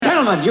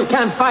gentlemen, you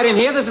can't fight in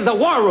here. This is the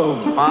war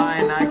room.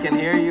 Fine, I can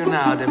hear you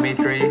now,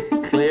 Dimitri.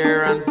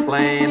 Clear and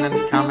plain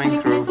and coming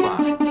through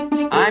fine.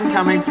 I'm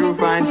coming through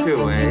fine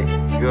too,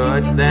 eh?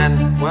 Good.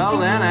 Then,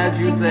 as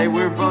you say,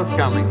 we're both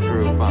coming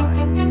through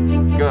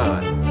fine.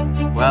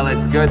 Good. Well,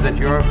 it's good that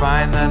you're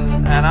fine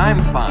then, and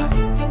I'm fine.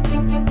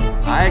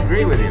 I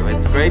agree with you.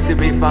 It's great to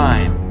be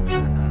fine.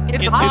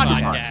 It's a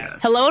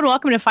podcast. Hello and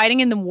welcome to Fighting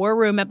in the War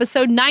Room,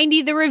 episode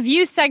 90, the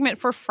review segment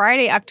for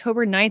Friday,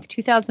 October 9th,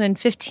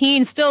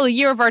 2015. Still the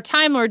year of our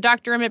Time Lord,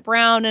 Dr. Emmett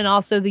Brown, and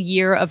also the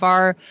year of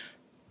our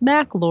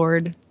Mac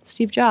Lord,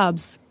 Steve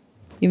Jobs.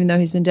 Even though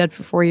he's been dead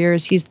for 4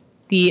 years, he's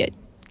the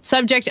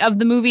subject of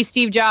the movie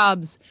Steve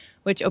Jobs,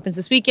 which opens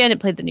this weekend. It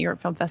played the New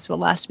York Film Festival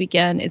last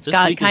weekend. This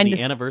week is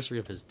the anniversary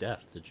of his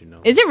death. Did you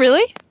know? Is it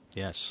really?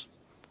 Yes.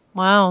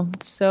 Wow,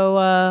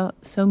 so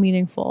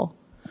meaningful.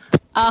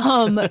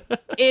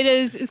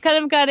 It's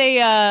kind of got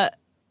a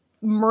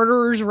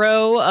murderer's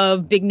row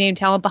of big name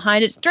talent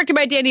behind it. It's directed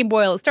by Danny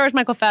Boyle. It stars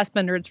Michael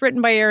Fassbender. It's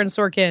written by Aaron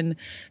Sorkin.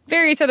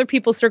 Various other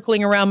people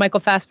circling around Michael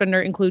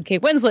Fassbender include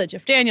Kate Winslet,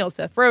 Jeff Daniels,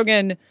 Seth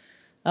Rogen,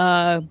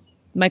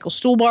 Michael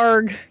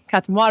Stuhlbarg,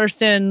 Catherine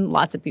Waterston,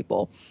 lots of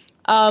people.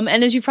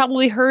 And as you've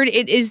probably heard,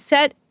 it is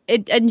set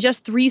in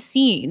just 3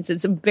 scenes.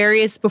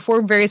 It's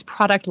before various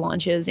product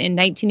launches in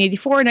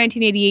 1984,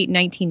 1988, and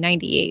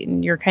 1998.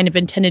 And you're kind of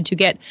intended to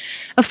get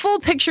a full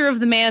picture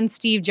of the man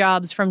Steve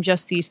Jobs from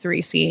just these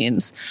 3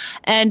 scenes.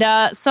 And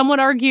some would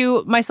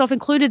argue, myself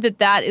included,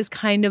 that is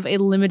kind of a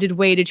limited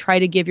way to try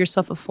to give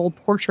yourself a full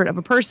portrait of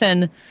a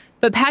person.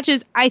 But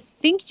Patches, I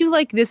think you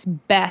like this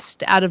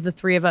best out of the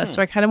 3 of us.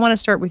 So I kind of want to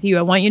start with you.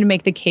 I want you to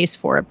make the case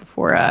for it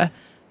before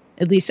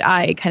at least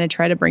I kind of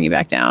try to bring you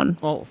back down.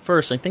 Well,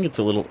 first, I think it's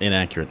a little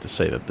inaccurate to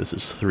say that this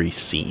is 3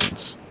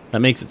 scenes. That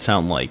makes it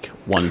sound like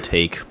one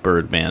take,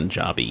 Birdman,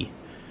 Jobby.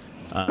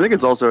 I think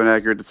it's also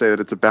inaccurate to say that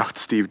it's about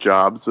Steve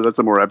Jobs, but that's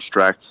a more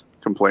abstract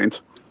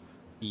complaint.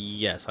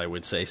 Yes, I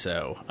would say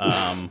so.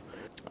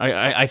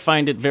 I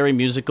find it very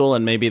musical,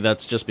 and maybe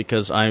that's just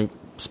because I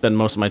spend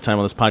most of my time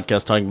on this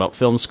podcast talking about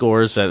film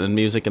scores and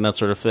music and that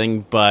sort of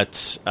thing,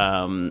 but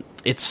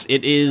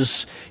it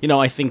is,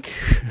 I think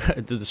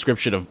the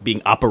description of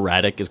being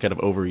operatic is kind of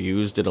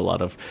overused in a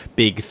lot of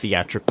big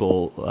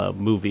theatrical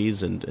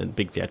movies and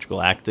big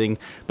theatrical acting.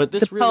 But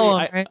this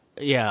right?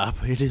 Yeah,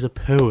 it is a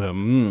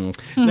poem.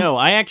 No,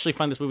 I actually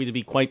find this movie to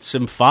be quite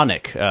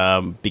symphonic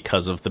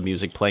because of the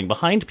music playing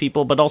behind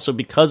people, but also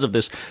because of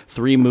this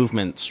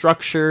 3-movement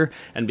structure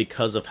and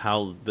because of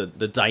how the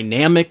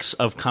dynamics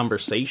of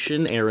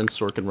conversation. Aaron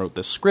Sorkin wrote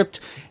this script,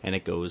 and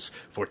it goes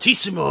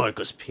fortissimo, it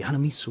goes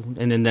pianissimo,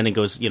 and then it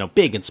goes,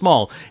 big and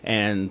small,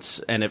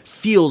 and it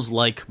feels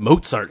like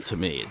Mozart to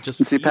me. It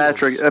just see,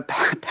 feels...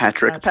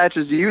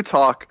 Patches, you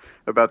talk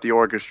about the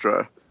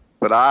orchestra,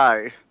 but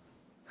I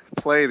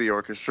play the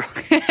orchestra.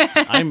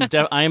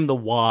 I am the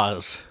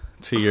Woz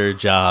to your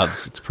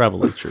Jobs. It's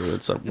probably true in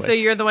some way. So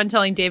you're the one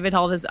telling David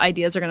all of his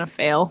ideas are going to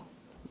fail?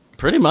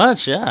 Pretty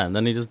much, yeah, and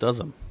then he just does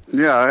them.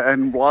 Yeah,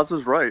 and Woz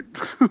was right.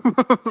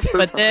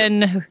 But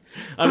then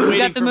we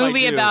got the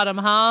movie about him,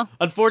 huh?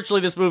 Unfortunately,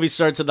 this movie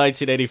starts in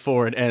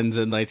 1984 and ends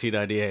in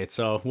 1998,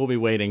 so we'll be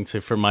waiting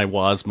for my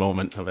Woz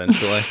moment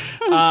eventually.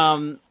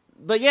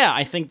 But yeah,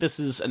 I think this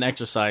is an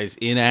exercise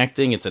in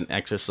acting. It's an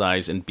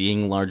exercise in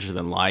being larger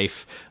than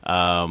life.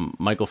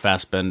 Michael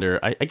Fassbender,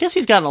 I guess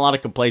he's gotten a lot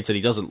of complaints that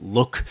he doesn't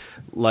look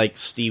like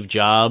Steve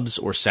Jobs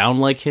or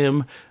sound like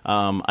him.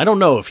 I don't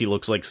know if he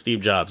looks like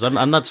Steve Jobs.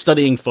 I'm not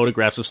studying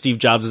photographs of Steve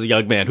Jobs as a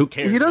young man. Who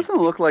cares? He doesn't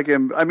look like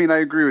him. I mean, I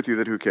agree with you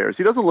that who cares?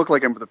 He doesn't look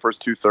like him for the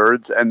first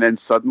 2/3, and then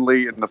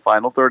suddenly in the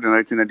final third in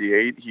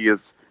 1998,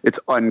 it's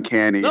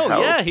uncanny. Oh,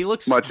 yeah, he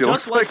looks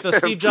just like the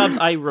Steve Jobs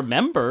I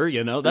remember,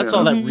 That's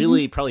all that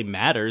really probably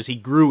matters. He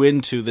grew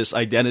into this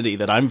identity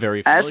that I'm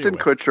very familiar Ashton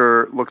with.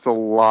 Kutcher looks a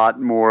lot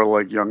more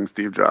like young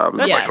Steve Jobs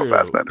than Michael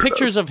Fassbender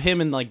Pictures does. of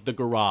him in, the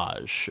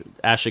garage.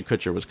 Ashton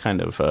Kutcher was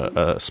kind of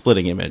a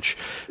splitting image.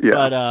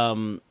 Yeah. But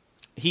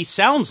he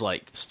sounds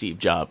like Steve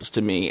Jobs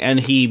to me, and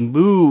he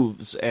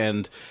moves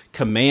and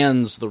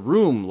commands the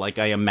room like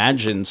I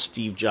imagine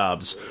Steve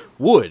Jobs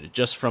would,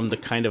 just from the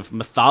kind of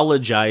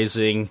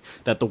mythologizing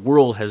that the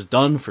world has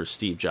done for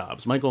Steve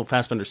Jobs. Michael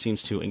Fassbender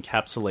seems to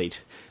encapsulate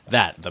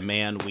that, the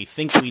man we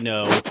think we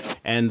know,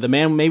 and the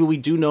man maybe we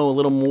do know a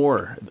little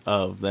more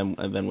of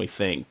than we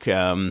think.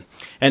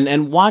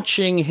 And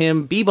watching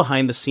him be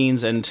behind the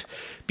scenes and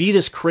be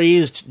this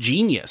crazed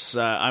genius.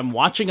 I'm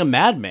watching a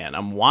madman.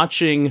 I'm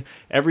watching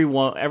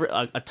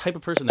a type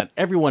of person that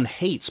everyone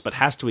hates but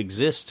has to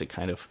exist to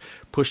kind of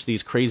push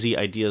these crazy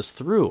ideas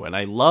through. And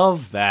I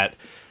love that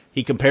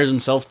he compares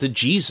himself to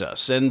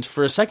Jesus. And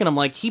for a second, I'm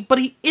like, but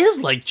he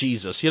is like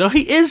Jesus. He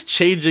is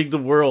changing the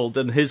world,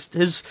 and he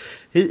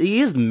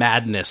is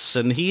madness,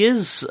 and he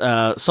is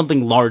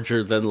something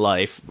larger than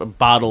life,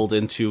 bottled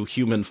into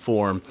human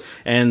form.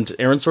 And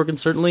Aaron Sorkin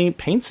certainly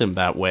paints him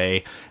that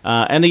way.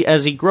 And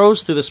as he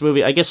grows through this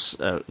movie, I guess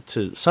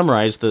to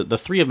summarize, the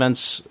 3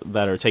 events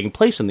that are taking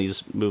place in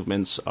these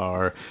movements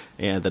are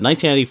the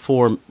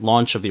 1994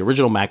 launch of the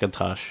original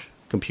Macintosh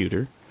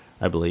computer,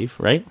 I believe,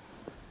 right?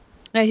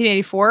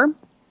 1984?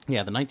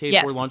 Yeah, the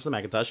 1984 launch of the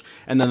Macintosh,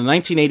 and then the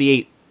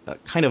 1988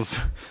 kind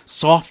of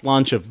soft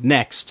launch of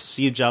Next,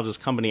 Steve Jobs'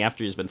 company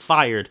after he's been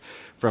fired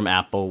from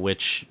Apple,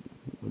 which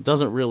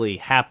doesn't really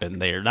happen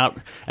there. Not,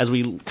 as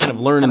we kind of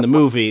learn in the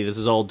movie, this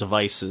is all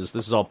devices.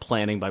 This is all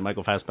planning by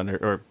Michael Fassbender,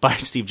 or by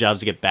Steve Jobs,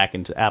 to get back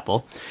into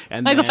Apple.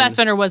 And Michael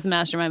Fassbender was the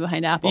mastermind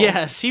behind Apple.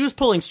 Yes, he was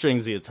pulling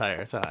strings the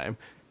entire time.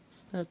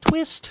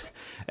 Twist.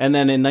 And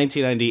then in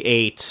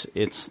 1998,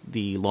 it's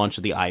the launch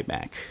of the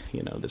iMac.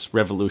 This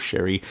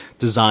revolutionary,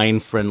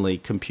 design-friendly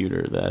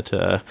computer that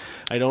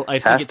I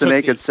think has to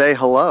make it say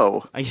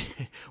hello.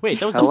 Wait,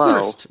 that was hello.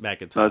 The first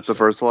Macintosh. That's the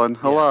first one.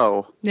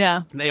 Hello.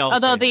 Yeah.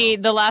 Although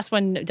the last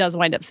one does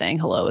wind up saying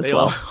hello as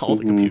well. All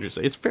the computers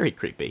say. It's very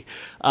creepy.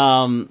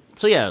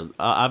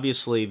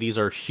 Obviously these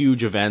are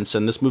huge events,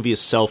 and this movie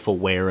is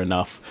self-aware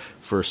enough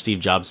for Steve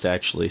Jobs to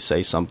actually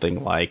say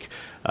something like,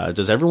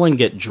 does everyone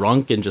get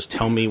drunk and just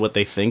tell me what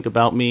they think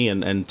about me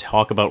and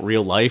talk about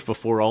real life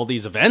before all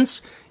these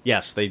events?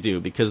 Yes, they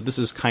do, because this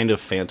is kind of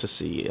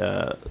fantasy.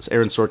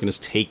 Aaron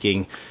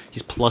Sorkin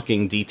he's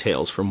plucking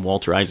details from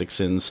Walter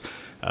Isaacson's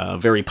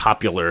very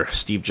popular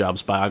Steve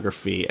Jobs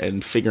biography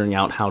and figuring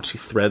out how to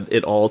thread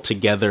it all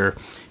together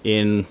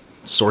in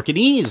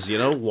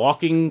Sorkinese,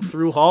 walking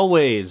through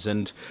hallways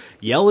and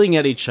yelling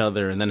at each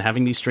other and then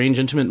having these strange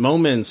intimate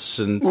moments.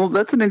 And well,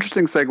 that's an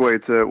interesting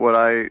segue to what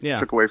I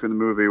took away from the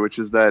movie, which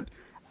is that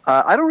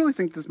I don't really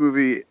think this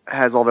movie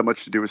has all that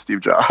much to do with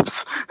Steve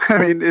Jobs. I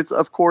mean, it's,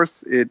 of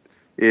course,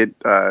 there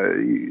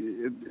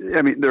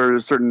are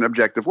a certain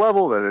objective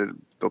level that it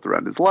built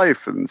around his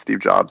life, and Steve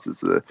Jobs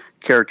is the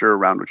character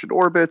around which it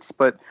orbits,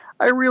 but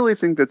I really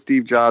think that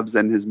Steve Jobs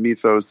and his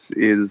mythos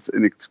is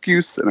an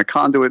excuse and a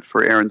conduit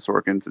for Aaron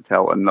Sorkin to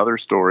tell another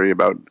story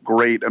about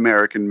great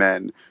American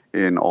men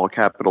in all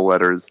capital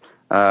letters,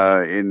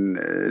 in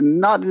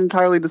not an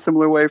entirely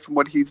dissimilar way from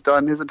what he's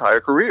done his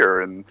entire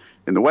career in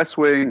The West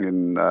Wing,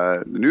 in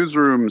The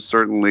Newsroom,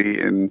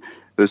 certainly in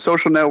The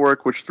Social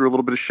Network, which threw a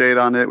little bit of shade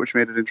on it, which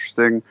made it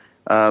interesting.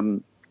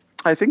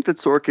 I think that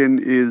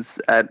Sorkin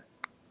is at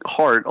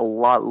heart a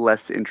lot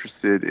less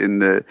interested in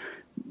the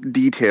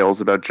details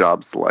about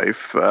Jobs'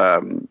 life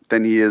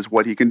than he is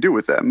what he can do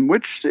with them,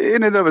 which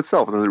in and of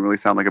itself doesn't really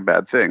sound like a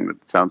bad thing.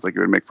 It sounds like it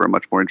would make for a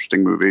much more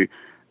interesting movie.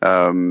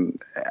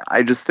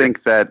 I just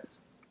think that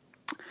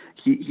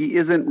he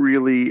isn't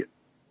really...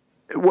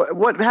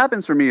 What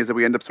happens for me is that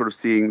we end up sort of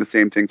seeing the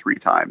same thing three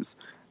times.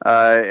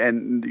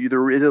 And there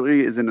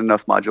really isn't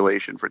enough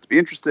modulation for it to be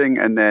interesting.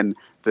 And then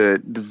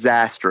the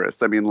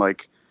disastrous,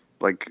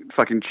 like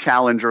fucking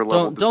Challenger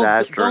level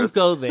disastrous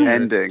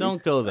ending.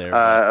 Don't go there.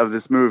 Of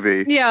this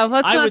movie. Yeah,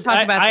 let's not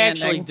talk about the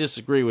ending. I actually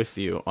disagree with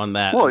you on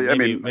that. Well,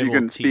 maybe you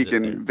can speak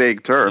in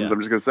vague terms. Yeah. I'm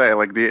just going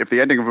to say, if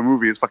the ending of a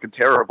movie is fucking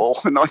terrible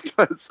and not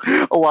does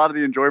a lot of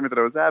the enjoyment that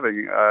I was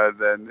having,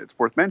 then it's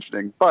worth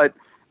mentioning. But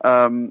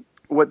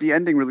what the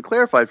ending really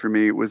clarified for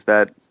me was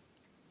that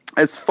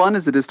as fun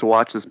as it is to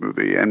watch this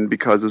movie, and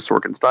because of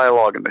Sorkin's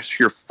dialogue and the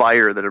sheer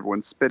fire that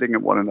everyone's spitting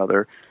at one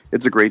another,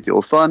 it's a great deal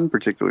of fun,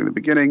 particularly in the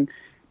beginning.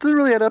 Doesn't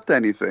really add up to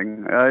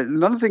anything.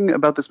 Nothing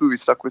about this movie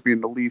stuck with me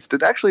in the least.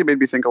 It actually made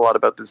me think a lot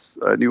about this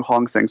new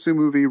Hong Sang-soo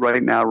movie,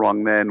 Right Now,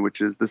 Wrong Then, which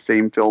is the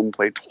same film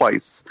played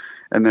twice,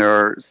 and there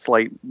are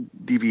slight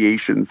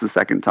deviations the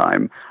second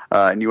time,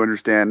 and you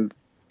understand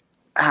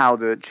how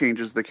the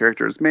changes the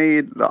character has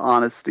made, the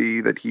honesty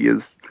that he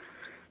has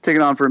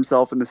taken on for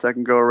himself in the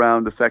second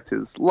go-around affect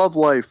his love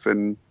life,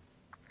 and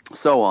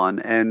so on.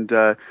 And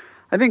I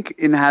think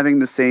in having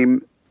the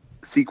same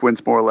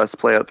sequence more or less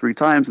play out three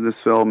times in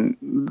this film,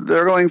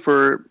 they're going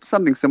for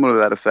something similar to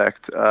that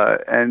effect,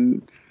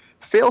 and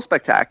fail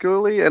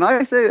spectacularly. And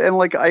I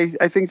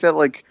think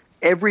that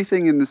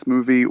everything in this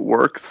movie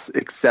works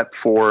except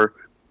for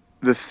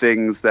the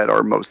things that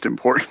are most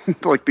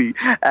important, like the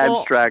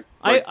abstract.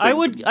 I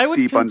would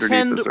deep contend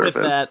underneath the surface.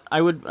 with that.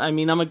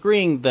 I'm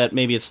agreeing that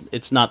maybe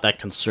it's not that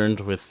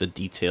concerned with the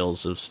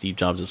details of Steve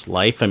Jobs'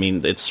 life. I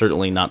mean, it's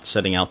certainly not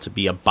setting out to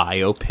be a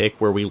biopic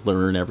where we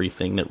learn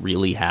everything that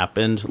really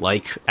happened,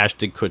 like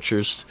Ashton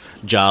Kutcher's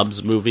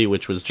Jobs movie,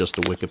 which was just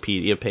a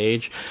Wikipedia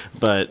page.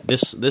 But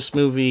this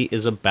movie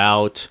is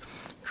about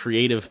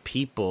creative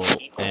people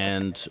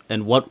and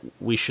what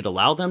we should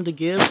allow them to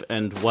give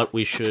and what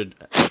we should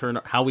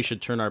how we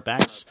should turn our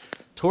backs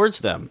towards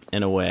them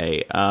in a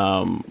way.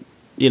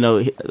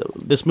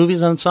 This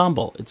movie's an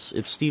ensemble.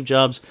 It's Steve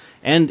Jobs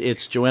and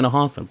it's Joanna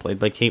Hoffman, played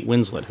by Kate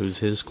Winslet, who's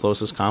his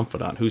closest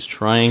confidant, who's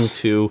trying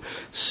to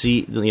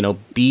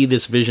be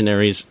this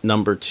visionary's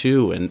number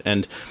two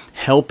and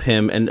help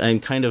him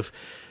and kind of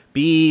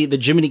be the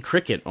Jiminy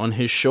Cricket on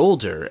his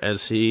shoulder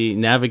as he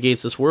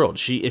navigates this world.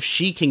 If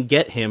she can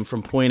get him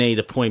from point A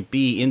to point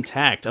B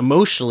intact,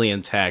 emotionally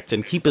intact,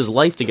 and keep his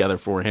life together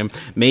for him,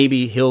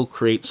 maybe he'll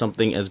create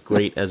something as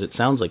great as it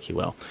sounds like he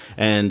will.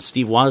 And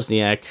Steve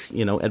Wozniak,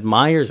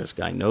 admires this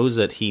guy, knows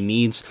that he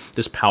needs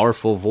this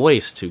powerful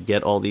voice to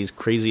get all these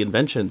crazy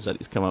inventions that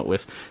he's come up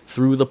with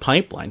through the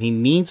pipeline. He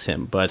needs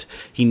him, but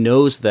he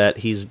knows that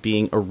he's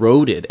being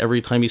eroded every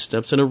time he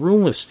steps in a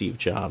room with Steve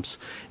Jobs.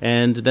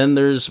 And then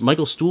there's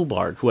Michael Stuhlbarg,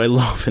 who I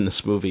love in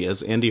this movie,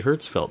 as Andy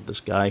Hertzfeld,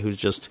 this guy who's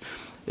just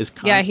is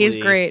constantly... Yeah, he's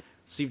great.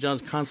 Steve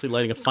Jobs constantly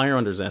lighting a fire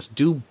under his ass.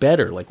 Do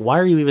better. Like, why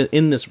are you even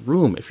in this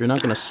room if you're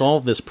not going to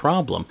solve this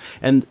problem?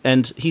 And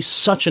he's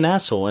such an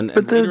asshole. And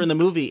later in the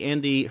movie,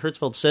 Andy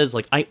Hertzfeld says,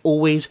 like, I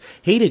always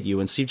hated you.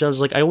 And Steve Jobs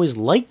is like, I always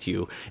liked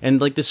you. And,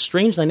 like, this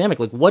strange dynamic.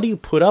 Like, what do you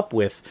put up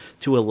with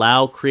to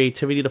allow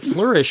creativity to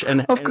flourish?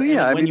 And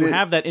when you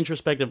have that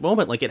introspective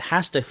moment, like, it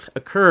has to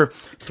occur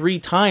 3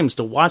 times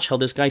to watch how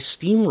this guy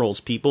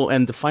steamrolls people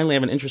and to finally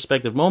have an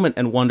introspective moment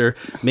and wonder,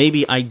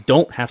 maybe I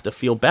don't have to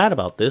feel bad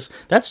about this.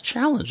 That's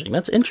challenging.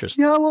 That's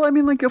interesting. Yeah, well, I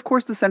mean, like, of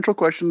course, the central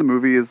question of the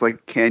movie is,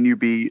 like, can you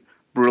be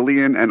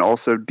brilliant and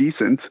also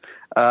decent?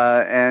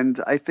 And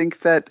I think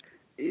that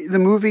the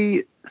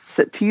movie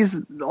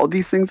tees all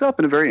these things up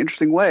in a very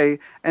interesting way,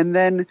 and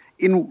then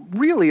in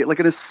really, like,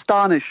 an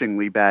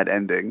astonishingly bad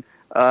ending,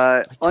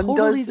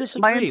 undoes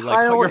my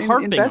entire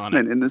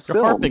investment in this film.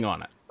 You're harping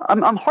on it.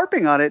 I'm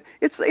harping on it.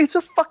 It's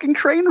a fucking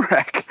train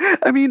wreck.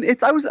 I mean,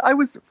 I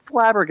was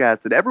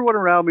flabbergasted. Everyone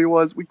around me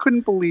was. We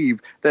couldn't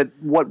believe that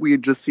what we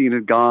had just seen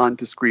had gone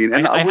to screen.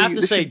 And I have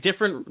to say,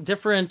 different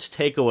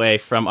takeaway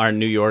from our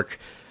New York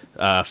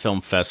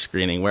Film Fest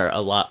screening, where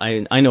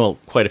I know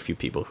quite a few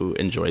people who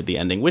enjoyed the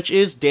ending, which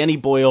is Danny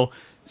Boyle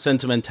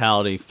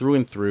sentimentality through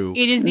and through.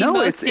 It is the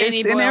most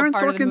Danny Boyle Aaron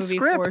part Sorkin's of the movie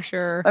script. for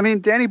sure. I mean,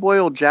 Danny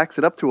Boyle jacks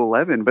it up to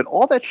 11, but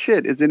all that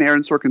shit is in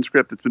Aaron Sorkin's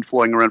script that's been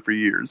flowing around for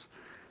years.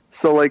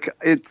 So, like,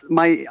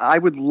 I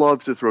would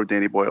love to throw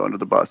Danny Boyle under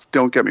the bus.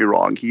 Don't get me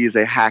wrong. He is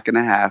a hack and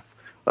a half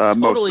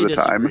most of the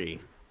time.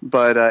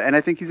 But, and I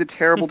think he's a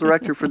terrible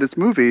director for this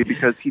movie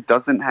because he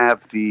doesn't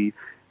have the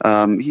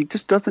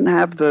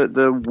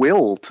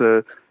will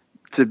to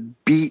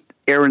beat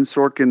Aaron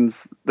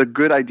Sorkin's, the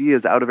good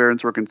ideas out of Aaron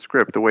Sorkin's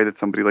script the way that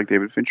somebody like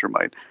David Fincher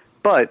might.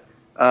 But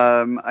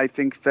I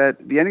think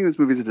that the ending of this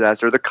movie is a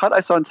disaster. The cut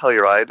I saw in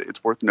Telluride,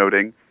 it's worth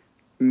noting,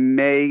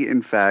 may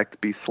in fact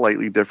be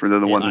slightly different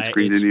than the one that's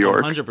screened in New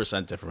York.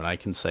 100% different. I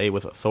can say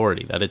with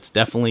authority that it's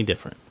definitely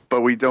different.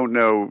 But we don't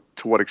know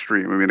to what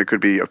extreme. I mean, it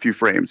could be a few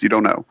frames. You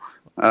don't know.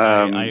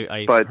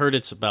 I heard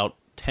it's about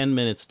 10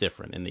 minutes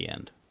different in the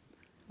end.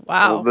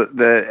 Wow. Well,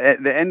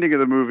 the ending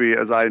of the movie,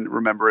 as I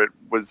remember it,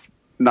 was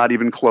not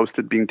even close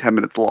to being 10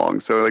 minutes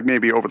long. So, like,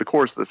 maybe over the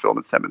course of the film,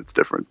 it's 10 minutes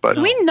different. But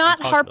can we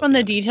not harp on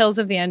the details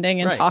of the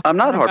ending and talk? I'm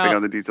not harping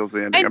on the details of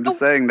the ending. I'm just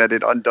saying that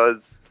it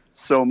undoes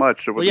so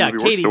much of what the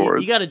movie Katie, works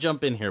towards. You got to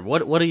jump in here.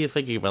 What are you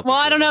thinking about? Well,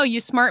 I don't know. You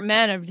smart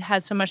men have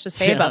had so much to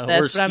say about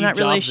this, but I'm not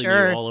really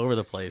sure. All over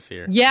the place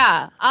here.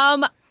 Yeah.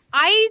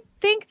 I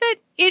think that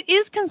it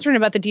is concerned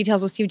about the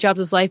details of Steve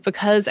Jobs' life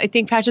because I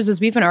think, Patches, as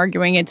we've been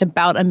arguing, it's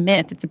about a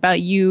myth. It's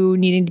about you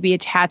needing to be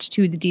attached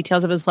to the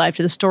details of his life,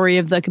 to the story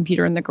of the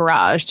computer in the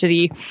garage, to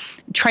the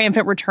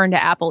triumphant return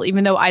to Apple,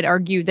 even though I'd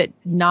argue that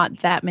not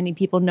that many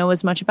people know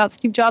as much about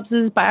Steve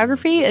Jobs'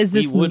 biography as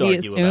this movie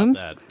assumes.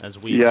 About that, as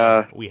we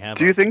have.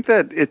 Do you think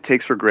that it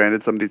takes for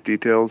granted some of these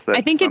details? That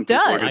I think it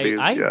does.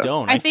 I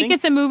don't. I think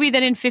it's a movie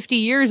that in 50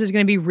 years is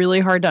going to be really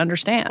hard to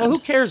understand. Well, who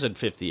cares in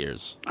 50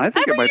 years? I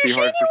think it might be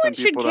hard for some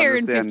people to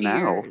understand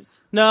now.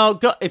 No,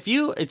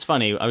 it's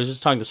funny. I was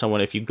just talking to someone.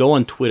 If you go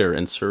on Twitter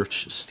and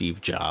search Steve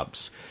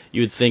Jobs,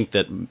 you would think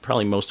that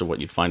probably most of what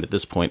you'd find at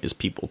this point is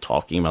people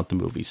talking about the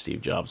movie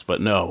Steve Jobs.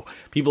 But no,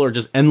 people are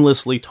just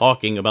endlessly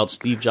talking about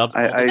Steve Jobs.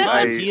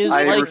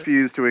 I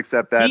refuse to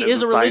accept that. He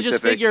is a religious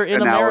figure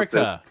in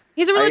America.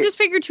 He's a religious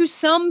figure to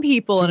some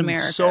people in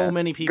America. So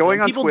many people. Going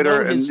on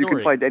Twitter and you can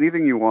find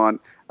anything you want.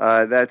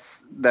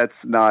 That's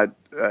not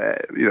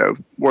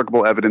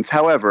workable evidence.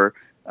 However,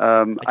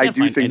 I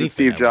do think that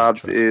Steve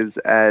Jobs is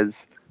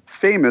as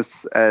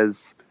famous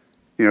as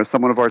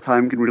someone of our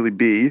time can really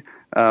be.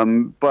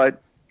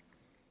 But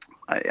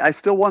I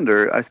still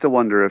wonder.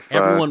 If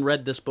everyone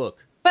read this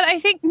book. But I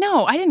think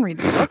I didn't read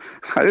the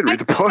book. I didn't read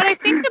the book. But I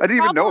think I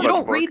didn't even know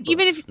about the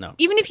book.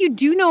 Even if you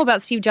do know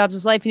about Steve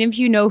Jobs' life, and if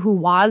you know who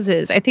Woz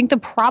is, I think the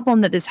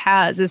problem that this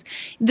has is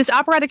this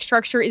operatic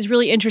structure is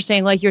really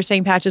interesting. Like you're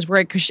saying, Patches,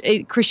 where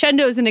it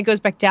crescendos and it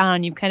goes back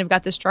down. You've kind of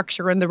got the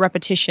structure and the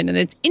repetition, and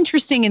it's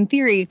interesting in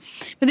theory.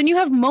 But then you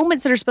have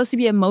moments that are supposed to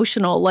be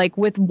emotional, like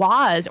with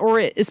Woz, or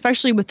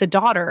especially with the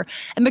daughter.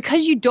 And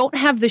because you don't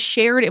have the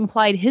shared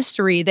implied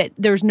history that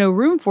there's no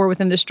room for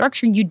within the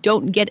structure, you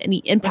don't get any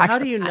impact. But how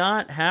do you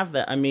not have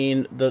that? I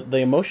mean, the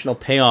emotional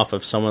payoff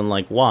of someone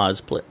like Woz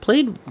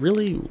played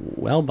really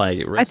well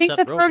by I think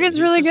Seth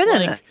Rogen's really good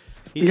in it.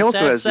 He also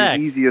has the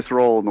easiest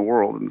role in the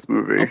world in this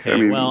movie. Okay,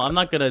 I'm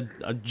not going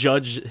to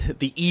judge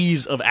the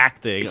ease of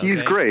acting.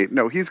 He's great.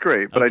 No, he's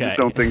great, but I just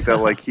don't think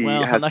that he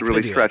has to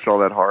really stretch all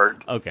that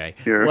hard. Okay.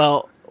 Here.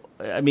 Well,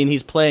 I mean,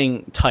 he's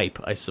playing type,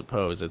 I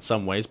suppose, in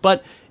some ways,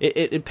 but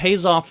it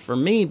pays off for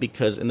me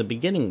because in the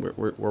beginning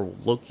we're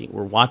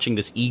watching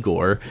this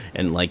Igor,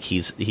 and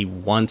he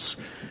wants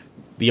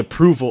the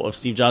approval of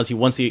Steve Jobs. He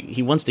wants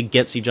to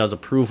get Steve Jobs'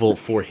 approval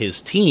for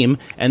his team,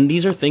 and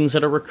these are things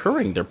that are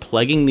recurring. They're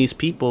plaguing these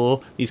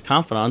people, these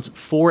confidants,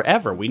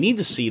 forever. We need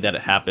to see that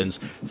it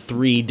happens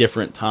 3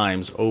 different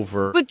times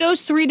over. But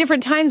those 3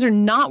 different times are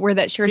not where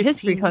that shared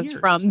history comes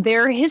from.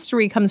 Their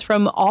history comes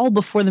from all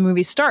before the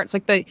movie starts.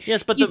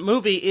 Yes, but the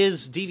movie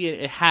is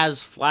deviant. It has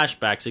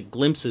flashbacks. It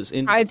glimpses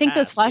into. I think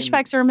those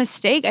flashbacks are a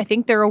mistake. I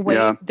think they're a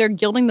way. They're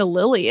gilding the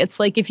lily. It's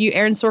like if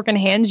Aaron Sorkin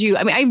hands you.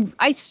 I mean,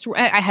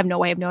 I have no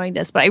way of knowing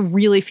this, but I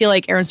really feel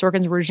like Aaron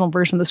Sorkin's original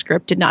version of the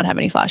script did not have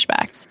any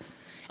flashbacks.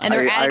 And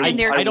I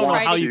don't know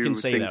how you can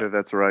say that.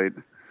 That's right.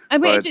 I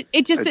mean, I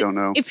don't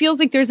know. It feels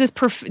like there's this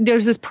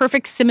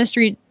perfect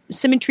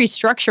symmetry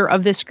structure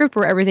of this script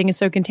where everything is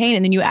so contained,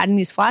 and then you add in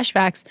these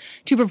flashbacks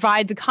to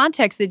provide the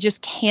context that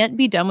just can't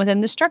be done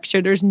within the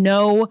structure. There's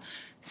no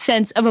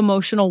sense of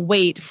emotional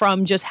weight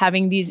from just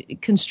having these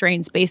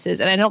constrained spaces.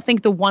 And I don't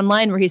think the one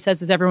line where he says,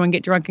 "Does everyone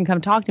get drunk and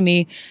come talk to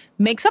me?"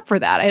 makes up for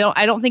that.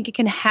 I don't think it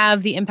can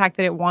have the impact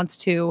that it wants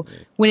to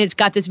when it's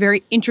got this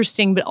very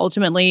interesting but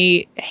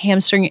ultimately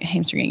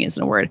hamstringing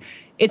isn't a word.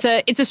 It's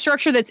a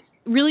structure that's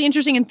really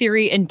interesting in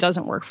theory and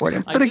doesn't work for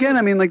him. But again,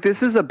 I mean, like,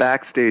 this is a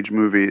backstage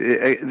movie.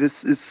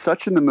 This is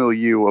such in the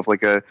milieu of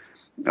like a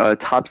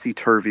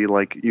topsy-turvy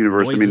like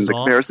universe. I mean, the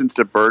comparisons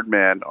to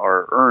Birdman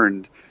are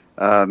earned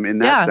in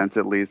that sense,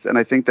 at least. And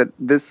I think that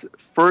this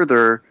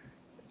further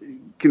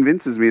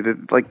convinces me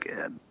that, like,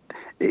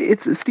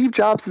 it's Steve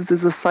Jobs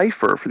is a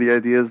cipher for the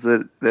ideas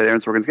that Aaron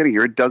Sorkin's getting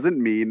here. It doesn't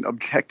mean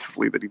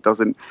objectively that he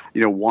doesn't,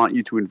 want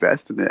you to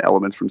invest in the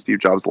elements from Steve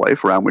Jobs'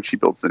 life around which he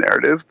builds the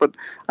narrative. But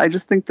I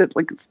just think that,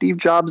 like, Steve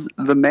Jobs,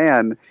 the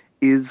man,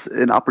 is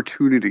an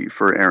opportunity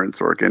for Aaron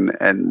Sorkin,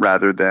 and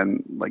rather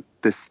than like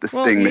this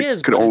thing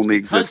that could only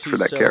exist for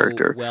that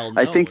character.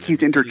 I think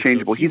he's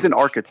interchangeable. He's an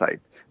archetype.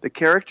 The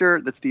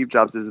character that Steve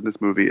Jobs is in this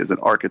movie is an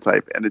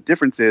archetype, and the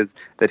difference is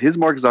that his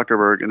Mark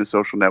Zuckerberg in The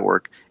Social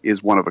Network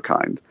is one of a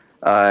kind.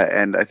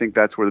 And I think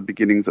that's where the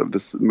beginnings of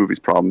this movie's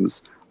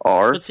problems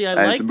are. But see, I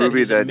like it's a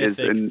movie that he's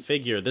a mythic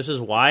figure. This is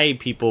why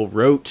people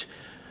wrote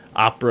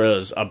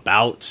operas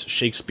about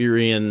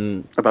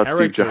Shakespearean characters,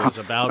 Steve Jobs.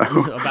 This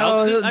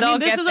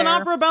is an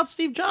opera about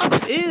Steve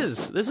Jobs. It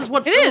is. This is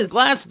what Philip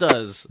Glass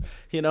does.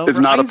 It's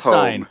not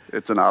Einstein. A poem.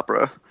 It's an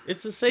opera.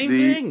 It's the same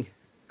thing.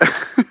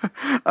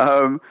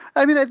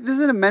 I mean, this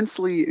is an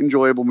immensely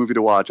enjoyable movie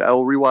to watch. I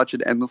will rewatch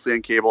it endlessly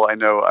on cable. I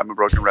know I'm a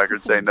broken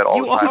record saying that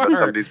all the time about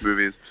some of these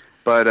movies,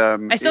 but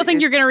I still think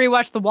you're going to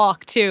rewatch The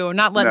Walk too.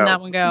 Not letting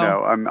that one go.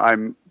 No,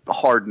 I'm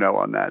hard no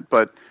on that,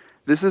 but.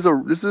 This is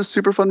a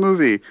super fun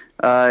movie.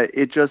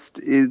 It just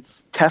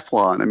is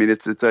Teflon. I mean,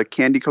 it's a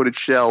candy coated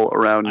shell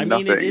around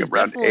nothing, it is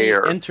around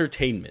air.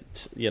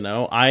 Entertainment.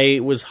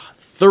 I was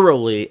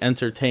thoroughly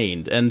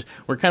entertained, and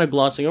we're kind of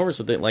glossing over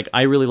something. Like,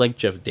 I really like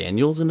Jeff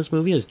Daniels in this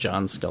movie as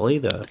John Scully,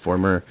 the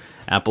former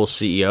Apple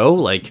CEO.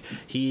 Like,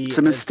 it's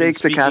a mistake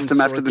to cast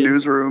him after The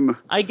Newsroom,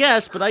 I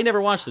guess, but I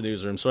never watched The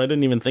Newsroom, so I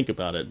didn't even think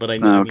about it. But I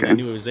knew, I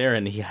knew it was there,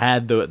 and he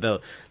had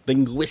the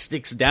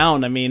linguistics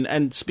down. I mean,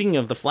 and speaking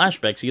of the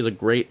flashbacks, there's a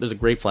great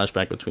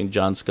flashback between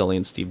John Scully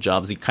and Steve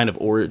Jobs. He kind of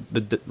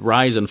the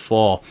rise and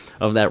fall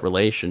of that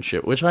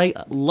relationship, which I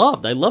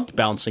loved. I loved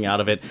bouncing out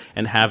of it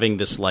and having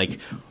this like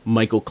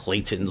Michael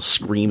Clayton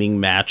screaming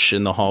match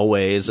in the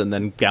hallways, and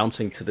then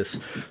bouncing to this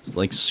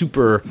like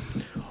super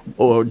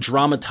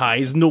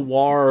dramatized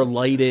noir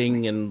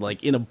lighting and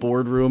like in a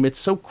boardroom. It's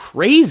so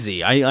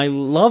crazy. I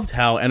loved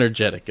how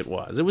energetic it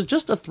was. It was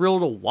just a thrill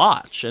to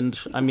watch. And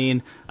I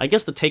mean, I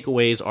guess the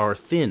takeaways are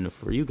thin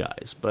for you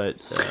guys, but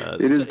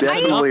it is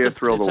definitely a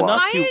thrill to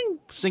watch. It's enough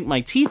to sink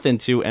my teeth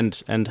into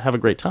and have a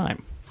great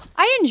time.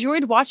 I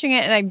enjoyed watching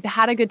it, and I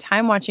had a good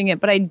time watching it,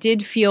 but I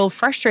did feel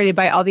frustrated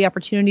by all the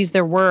opportunities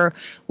there were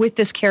with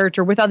this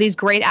character, with all these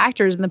great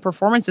actors and the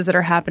performances that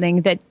are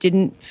happening that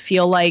didn't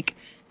feel like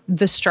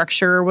the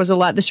structure was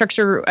the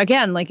structure,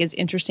 again, like, is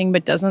interesting,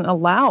 but doesn't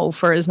allow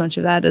for as much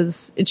of that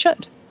as it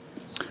should.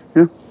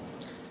 Yeah.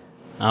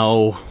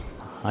 Oh,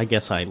 I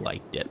guess I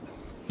liked it.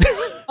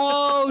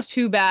 Oh,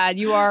 too bad.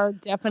 You are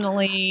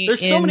definitely.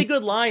 There's so many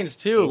good lines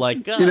too. Like,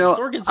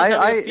 Sorkin's just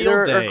having a field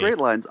there day. are great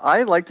lines.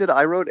 I liked it.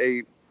 I wrote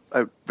a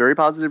very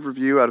positive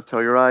review out of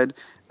Telluride,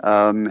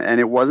 and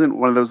it wasn't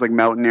one of those like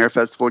mountain air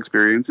festival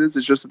experiences.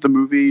 It's just that the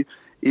movie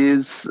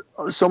is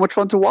so much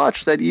fun to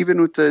watch that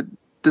even with the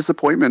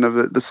disappointment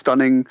of the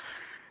stunning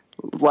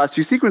last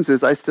few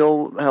sequences, I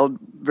still held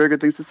very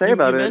good things to say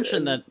about it. You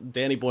mentioned that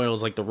Danny Boyle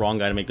is like the wrong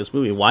guy to make this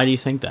movie. Why do you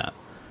think that?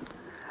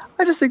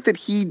 I just think that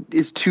he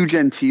is too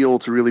genteel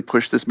to really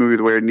push this movie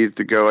the way it needed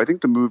to go. I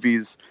think the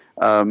movie's,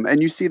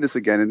 and you see this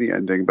again in the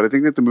ending, but I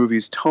think that the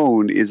movie's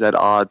tone is at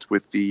odds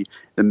with the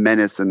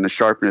menace and the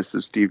sharpness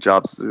of Steve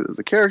Jobs as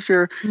a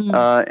character. Mm-hmm.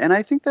 And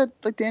I think that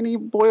like Danny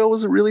Boyle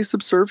was really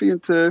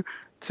subservient to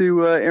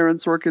Aaron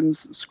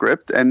Sorkin's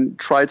script and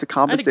tried to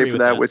compensate for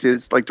that with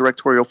his like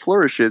directorial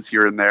flourishes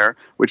here and there,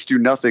 which do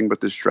nothing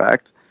but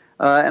distract.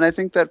 And I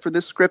think that for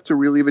this script to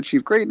really have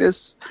achieved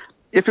greatness,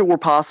 if it were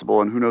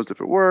possible, and who knows if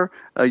it were,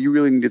 you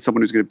really needed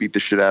someone who's going to beat the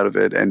shit out of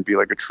it and be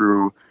like a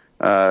true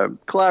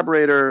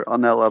collaborator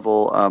on that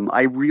level.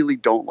 I really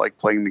don't like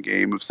playing the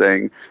game of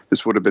saying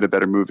this would have been a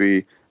better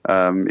movie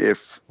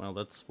if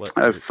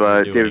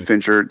David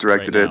Fincher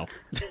directed right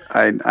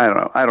it.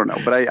 I don't know,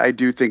 but I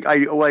do think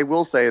I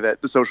will say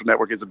that The Social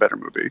Network is a better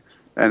movie,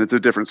 and it's a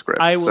different script.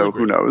 So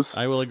agree. Who knows?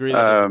 I will agree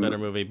that it's a better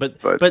movie,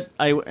 but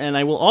I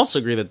will also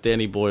agree that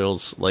Danny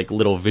Boyle's like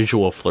little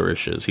visual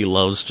flourishes. He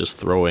loves just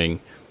throwing,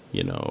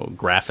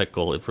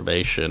 graphical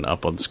information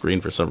up on the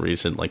screen for some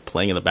reason, like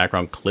playing in the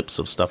background clips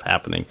of stuff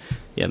happening.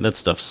 Yeah, and that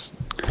stuff's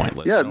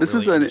pointless. Yeah, this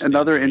really is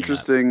another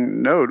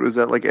interesting note, was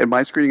that like at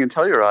my screening in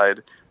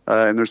Telluride,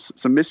 and there's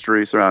some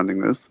mystery surrounding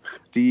this.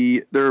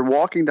 They're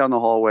walking down the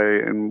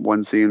hallway in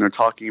one scene. They're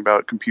talking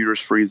about computers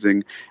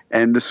freezing,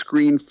 and the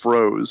screen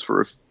froze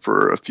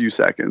for a few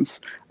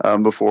seconds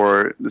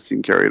before the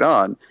scene carried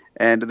on.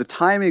 And the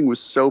timing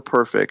was so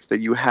perfect that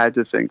you had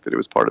to think that it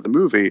was part of the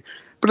movie.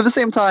 But at the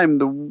same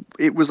time,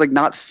 it was like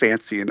not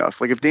fancy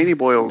enough. Like if Danny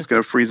Boyle is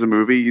going to freeze a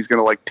movie, he's going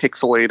to like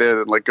pixelate it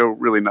and like go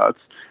really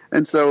nuts.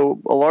 And so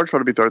a large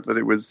part of me thought that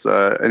it was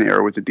an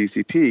error with the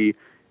DCP,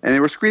 and they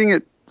were screening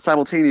it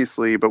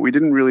simultaneously, but we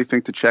didn't really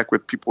think to check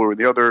with people who were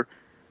the other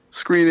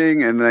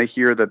screening. And then I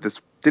hear that this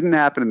didn't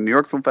happen in the New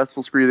York Film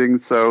Festival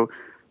screenings. So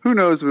who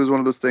knows if it was one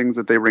of those things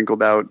that they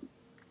wrinkled out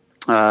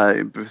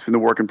between the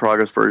work in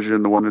progress version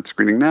and the one that's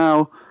screening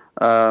now.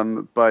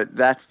 But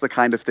that's the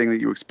kind of thing that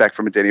you expect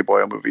from a Danny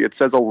Boyle movie. It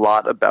says a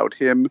lot about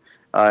him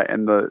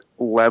and the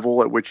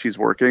level at which he's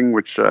working,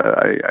 which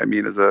I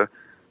mean is a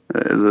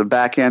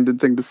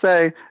backhanded thing to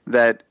say,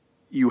 that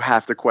you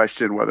have to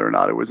question whether or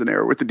not it was an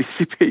error with the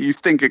DCP. You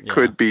think it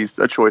could be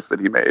a choice that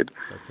he made.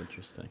 That's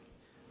interesting.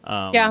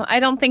 I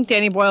don't think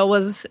Danny Boyle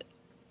was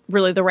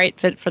really the right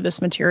fit for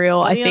this material.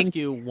 Let me ask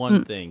you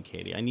one thing,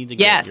 Katie. I need to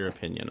get your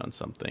opinion on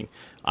something.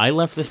 I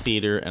left the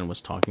theater and was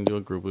talking to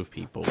a group of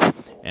people,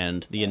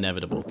 and the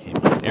inevitable came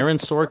up. Aaron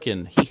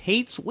Sorkin, he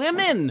hates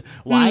women.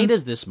 Why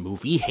does this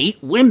movie hate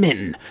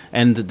women?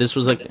 And this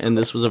was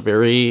a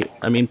very,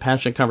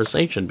 passionate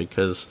conversation,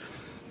 because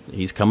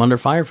he's come under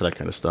fire for that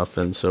kind of stuff,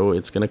 and so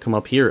it's going to come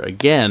up here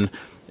again.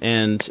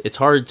 And it's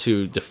hard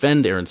to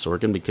defend Aaron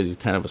Sorkin because he's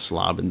kind of a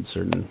slob in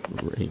certain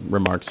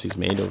remarks he's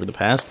made over the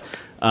past.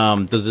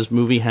 Does this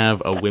movie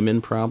have a women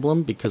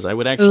problem? Because I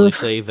would actually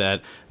say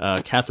that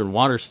Catherine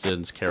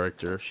Waterston's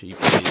character, she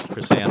plays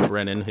Chris-Anne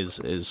Brennan,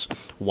 his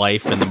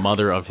wife and the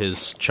mother of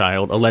his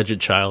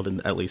alleged child,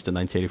 at least in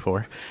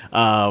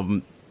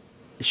 1984.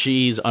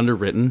 She's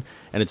underwritten,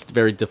 and it's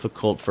very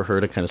difficult for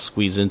her to kind of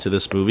squeeze into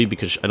this movie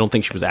because I don't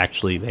think she was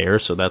actually there.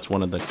 So that's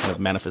one of the kind of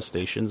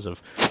manifestations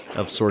of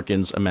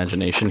Sorkin's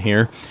imagination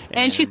here.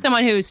 And she's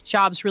someone whose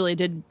jobs really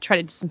did try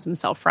to distance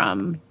himself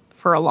from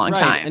for a long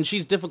time. And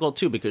she's difficult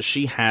too because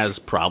she has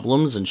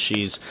problems, and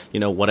she's,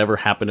 whatever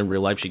happened in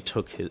real life, she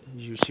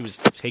was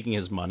taking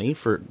his money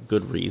for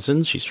good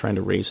reasons. She's trying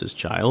to raise his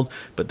child,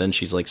 but then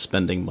she's like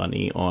spending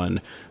money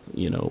on,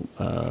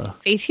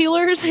 faith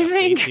healers, I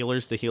think. Faith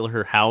healers to heal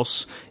her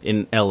house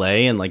in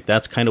LA, and like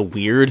that's kind of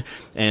weird,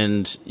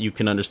 and you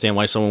can understand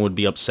why someone would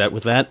be upset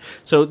with that.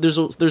 So there's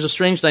a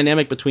strange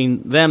dynamic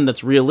between them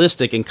that's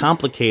realistic and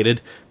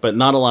complicated, but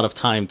not a lot of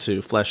time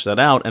to flesh that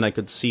out, and I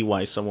could see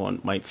why someone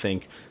might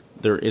think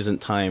there isn't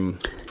time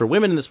for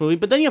women in this movie.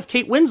 But then you have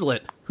Kate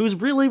Winslet, who's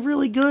really,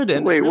 really good.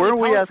 And wait, really weren't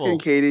we asking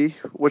Katie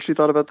what she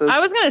thought about this? I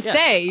was going to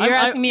say, you're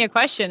asking me a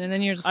question, and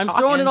then you're just I'm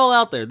talking. throwing it all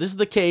out there. This is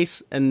the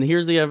case, and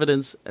here's the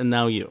evidence, and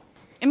now you.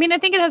 I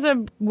think it has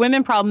a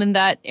women problem in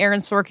that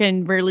Aaron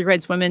Sorkin rarely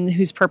writes women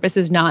whose purpose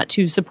is not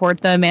to support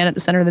the man at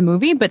the center of the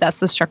movie, but that's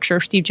the structure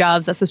of Steve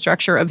Jobs. That's the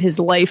structure of his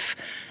life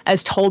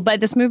as told by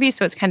this movie,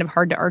 so it's kind of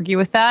hard to argue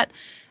with that.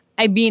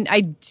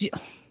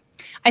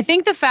 I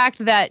think the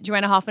fact that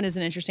Joanna Hoffman is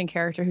an interesting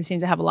character who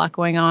seems to have a lot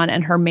going on,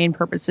 and her main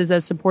purpose is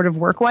as supportive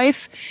work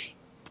wife,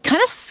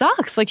 kind of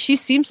sucks. Like, she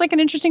seems like an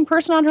interesting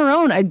person on her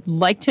own. I'd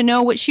like to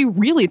know what she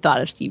really thought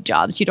of Steve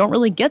Jobs. You don't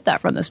really get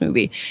that from this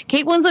movie.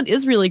 Kate Winslet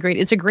is really great.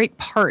 It's a great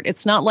part.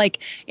 It's not like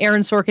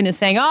Aaron Sorkin is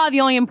saying, the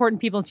only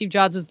important people in Steve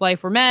Jobs'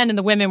 life were men, and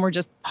the women were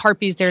just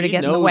harpies there to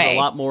get in the way. She knows a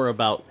lot more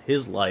about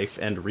his life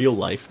and real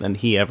life than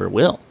he ever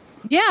will.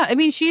 Yeah,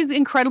 she's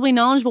incredibly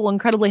knowledgeable,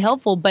 incredibly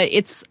helpful, but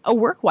it's a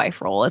work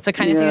wife role. It's a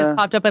kind of thing that's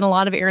popped up in a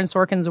lot of Aaron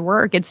Sorkin's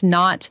work. It's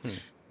not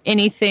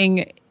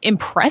anything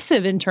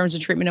impressive in terms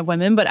of treatment of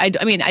women, but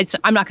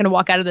I'm not going to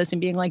walk out of this and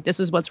being like, this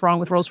is what's wrong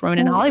with roles for women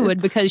in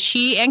Hollywood, because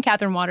she and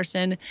Catherine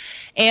Waterston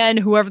and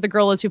whoever the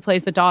girl is who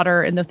plays the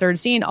daughter in the third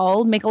scene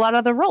all make a lot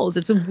of the roles.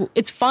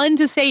 It's fun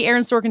to say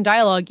Aaron Sorkin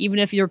dialogue, even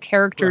if your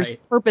character's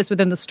purpose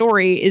within the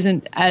story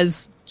isn't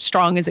as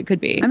strong as it could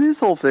be. And his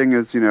whole thing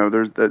is,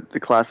 there's the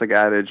classic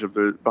adage of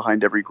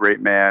behind every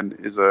great man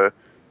is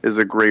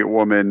a great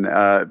woman.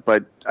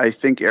 But I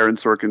think Aaron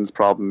Sorkin's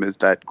problem is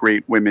that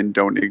great women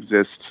don't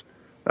exist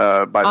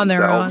by on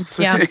themselves.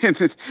 Their own. Yeah.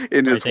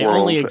 in his they world.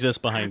 Only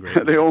exist behind great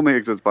men. They only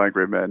exist behind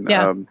great men.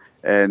 Yeah.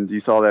 And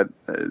you saw that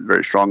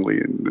very strongly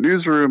in the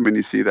newsroom, and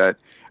you see that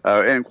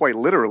and quite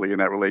literally in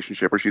that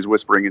relationship where she's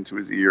whispering into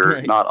his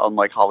ear, not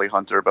unlike Holly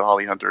Hunter, but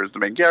Holly Hunter is the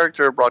main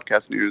character,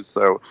 broadcast news,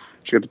 so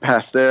she gets a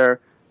pass there.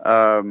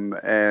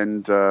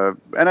 And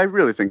I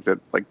really think that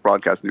like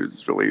Broadcast News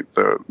is really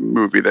the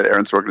movie that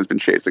Aaron Sorkin has been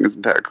chasing his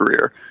entire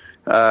career.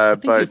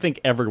 I think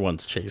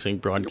everyone's chasing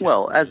Broadcast.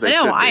 Well, as they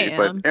should be,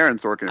 but Aaron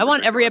Sorkin. I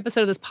want every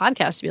episode of this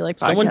podcast to be like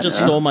Broadcast. Someone just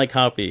stole my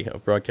copy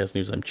of Broadcast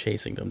News. I'm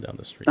chasing them down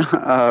the street.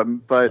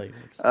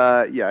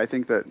 Yeah,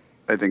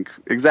 I think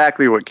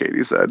exactly what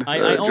Katie said.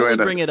 I only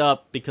bring it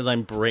up because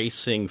I'm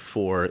bracing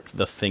for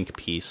the think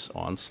piece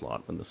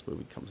onslaught when this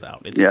movie comes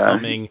out. It's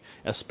coming,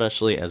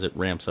 especially as it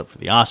ramps up for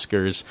the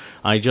Oscars.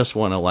 I just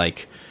want to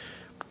like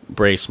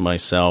brace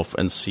myself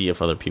and see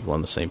if other people are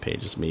on the same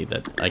page as me,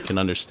 that I can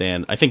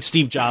understand. I think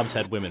Steve Jobs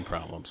had women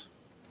problems.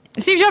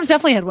 Steve Jobs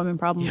definitely had women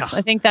problems. Yeah.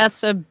 I think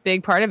that's a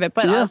big part of it.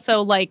 But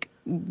also, like,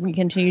 we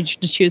continue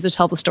to choose to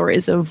tell the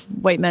stories of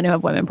white men who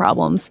have women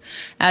problems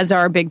as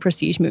our big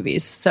prestige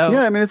movies. So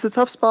yeah, I mean, it's a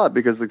tough spot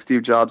because like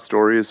Steve Jobs'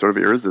 story is sort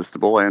of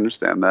irresistible. I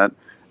understand that,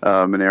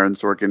 and Aaron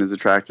Sorkin is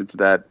attracted to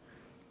that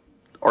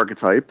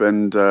archetype,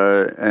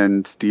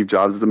 and Steve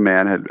Jobs as a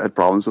man had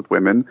problems with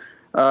women,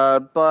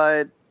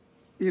 but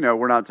you know,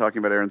 we're not talking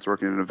about Aaron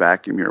Sorkin in a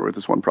vacuum here with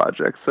this one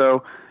project.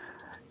 So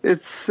it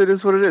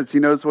is what it is. He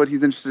knows what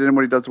he's interested in,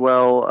 what he does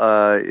well.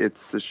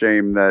 It's a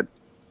shame that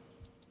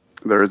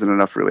there isn't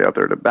enough really out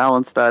there to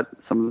balance that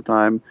some of the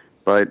time.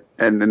 But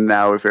and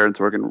now if Aaron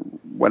Sorkin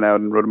went out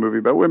and wrote a movie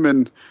about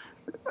women,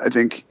 I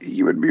think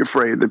he would be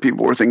afraid that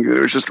people were thinking that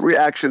it was just a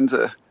reaction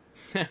to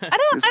I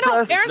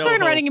don't. Aaron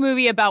Sorkin writing a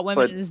movie about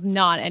women is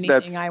not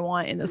anything I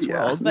want in this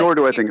world. But nor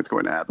do I think it's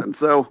going to happen.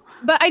 So,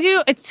 but I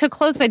do. To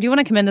close, I do want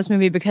to commend this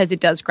movie because it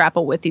does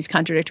grapple with these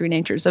contradictory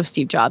natures of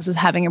Steve Jobs as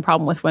having a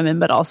problem with women,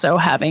 but also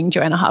having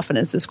Joanna Huffman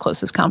as his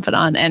closest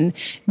confidant and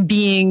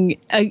being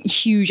a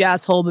huge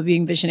asshole, but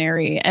being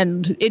visionary.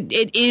 And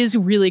it is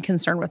really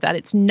concerned with that.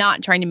 It's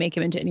not trying to make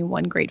him into any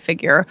one great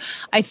figure.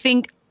 I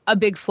think a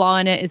big flaw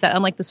in it is that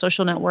unlike The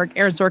Social Network,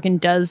 Aaron Sorkin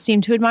does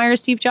seem to admire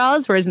Steve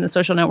Jobs, whereas in The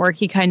Social Network,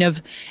 he kind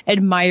of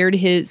admired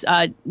his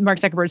Mark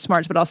Zuckerberg's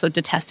smarts, but also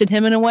detested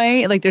him in a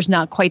way. Like there's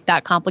not quite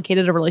that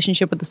complicated a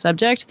relationship with the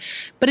subject,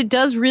 but it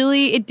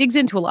digs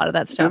into a lot of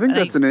that stuff. I think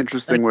that's an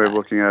interesting way of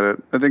looking at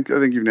it. I think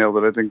you've nailed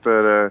it. I think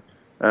that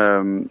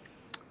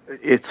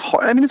it's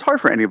hard. I mean, it's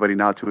hard for anybody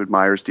not to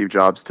admire Steve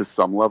Jobs to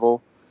some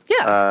level.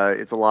 Yeah,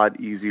 it's a lot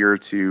easier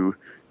to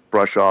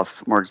brush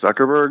off Mark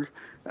Zuckerberg,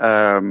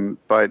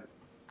 but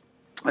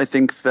I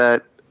think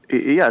that,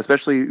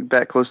 especially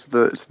that close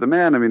to the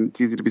man. I mean, it's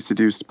easy to be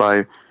seduced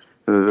by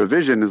the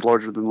vision, his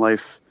larger than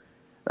life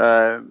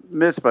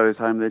myth. By the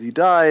time that he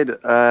died,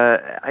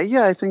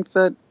 I think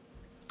that,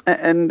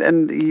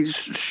 and he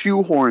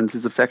shoehorns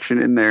his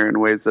affection in there in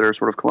ways that are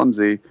sort of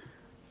clumsy.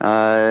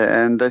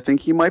 And I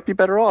think he might be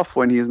better off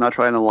when he's not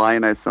trying to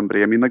lionize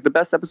somebody. I mean, like the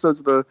best episodes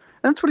of and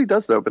that's what he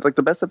does though, but like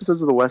the best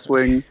episodes of The West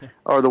Wing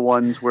are the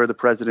ones where the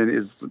president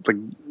is like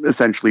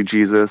essentially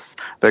Jesus.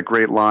 That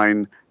great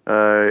line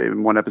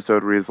in one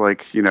episode where he's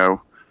like, you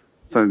know,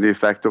 something to the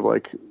effect of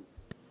like,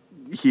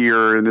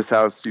 here in this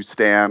house you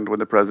stand when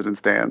the president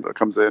stands or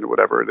comes in or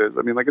whatever it is.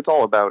 I mean, like it's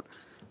all about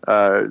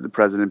the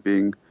president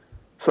being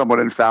somewhat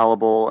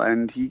infallible,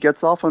 and he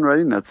gets off on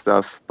writing that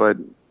stuff, but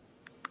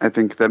I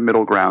think that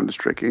middle ground is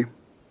tricky.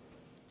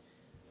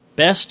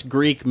 Best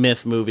Greek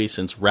myth movie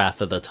since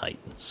Wrath of the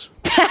Titans.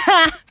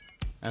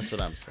 That's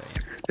what I'm saying.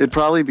 It'd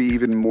probably be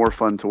even more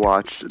fun to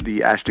watch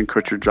the Ashton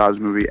Kutcher Jobs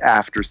movie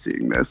after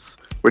seeing this,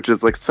 which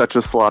is like such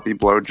a sloppy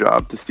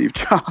blowjob to Steve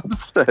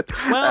Jobs.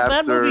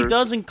 That movie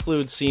does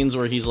include scenes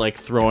where he's like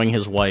throwing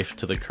his wife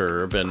to the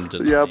curb and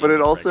but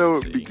it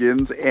also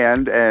begins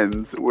and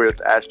ends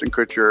with Ashton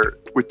Kutcher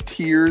with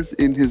tears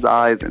in his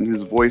eyes and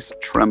his voice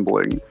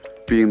trembling,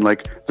 being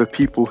like, the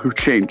people who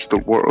change the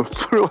world,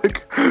 or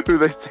like who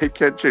they say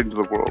can't change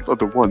the world, are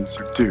the ones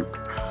who do.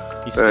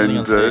 He's standing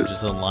on stage,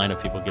 there's a line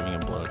of people giving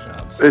him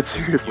blowjobs. It's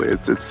seriously,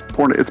 it's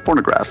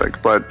pornographic,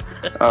 but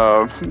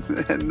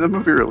and the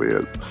movie really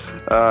is.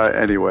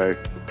 Anyway,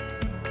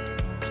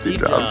 Steve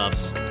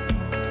Jobs.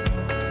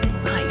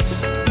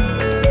 Nice.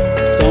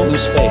 Don't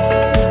lose faith.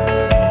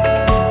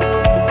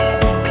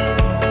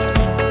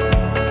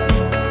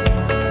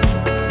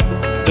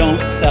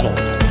 Don't settle.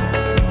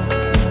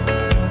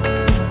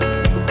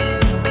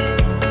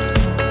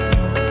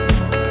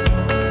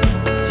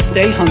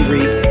 Stay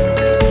hungry.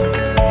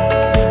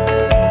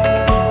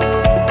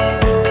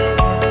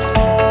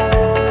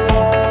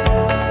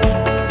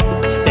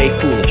 Stay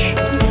foolish.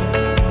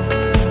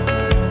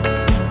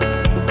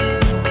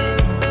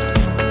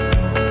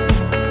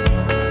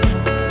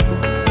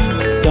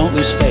 Don't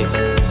lose faith.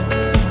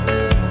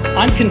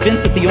 I'm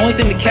convinced that the only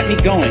thing that kept me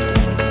going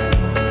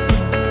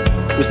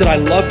was that I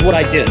loved what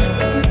I did.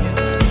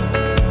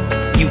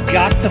 You've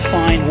got to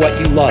find what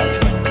you love.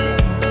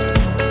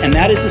 And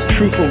that is as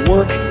true for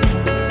work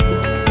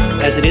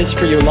as it is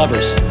for your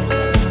lovers.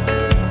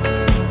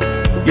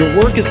 Your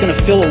work is going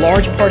to fill a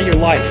large part of your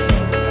life.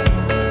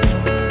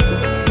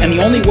 And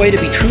the only way to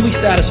be truly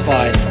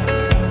satisfied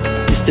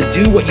is to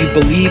do what you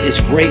believe is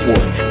great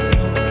work.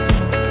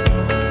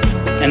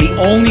 And the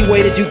only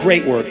way to do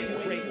great work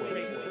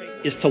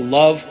is to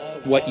love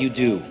what you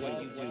do.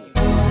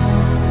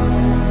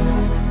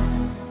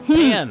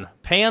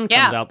 Pan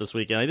comes out this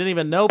weekend. I didn't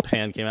even know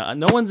Pan came out.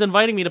 No one's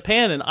inviting me to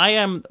Pan, and I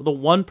am the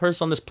one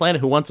person on this planet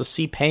who wants to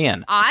see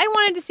Pan. I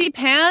wanted to see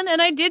Pan,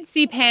 and I did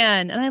see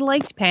Pan, and I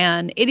liked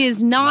Pan. It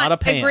is not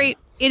a great.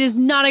 It is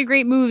not a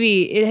great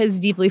movie. It is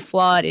deeply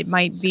flawed. It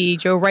might be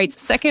Joe Wright's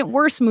second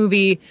worst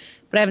movie,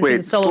 but I haven't seen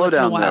the soloist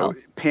in a while. Though.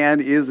 Pan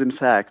is, in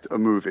fact, a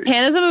movie.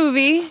 Pan is a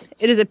movie.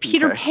 It is a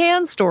Peter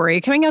Pan story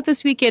coming out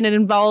this weekend. It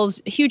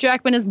involves Hugh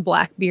Jackman as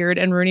Blackbeard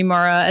and Rooney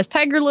Mara as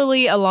Tiger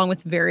Lily, along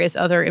with various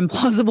other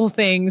implausible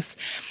things.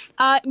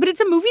 But it's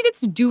a movie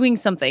that's doing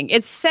something.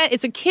 It's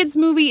a kid's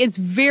movie. It's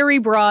very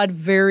broad,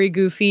 very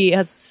goofy. It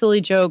has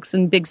silly jokes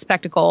and big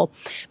spectacle.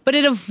 But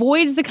it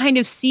avoids the kind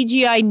of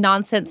CGI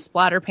nonsense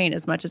splatter paint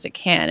as much as it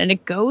can. And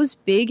it goes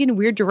big in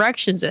weird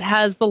directions. It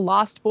has the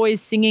Lost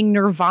Boys singing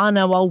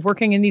Nirvana while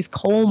working in these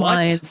coal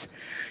mines.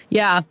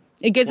 Yeah.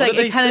 It gets what do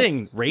they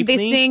sing? Rape they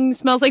Me? Sing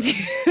Smells Like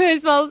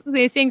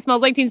they sing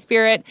Smells Like Teen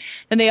Spirit.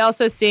 And they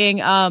also sing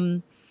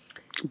Blitzkrieg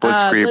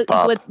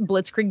Bop.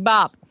 Blitzkrieg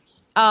Bop.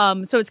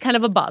 So it's kind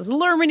of a Baz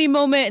Luhrmann-y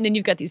moment, and then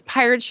you've got these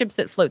pirate ships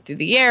that float through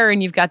the air,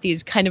 and you've got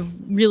these kind of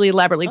really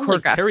elaborately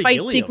choreographed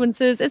fight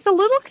sequences. It's a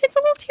little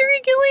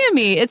Terry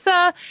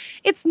Gilliam-y.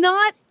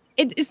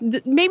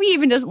 It maybe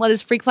even doesn't let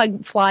his freak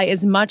flag fly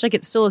as much. Like,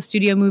 it's still a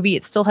studio movie.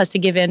 It still has to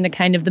give in to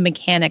kind of the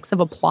mechanics of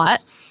a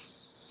plot.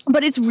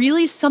 But it's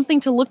really something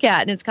to look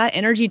at, and it's got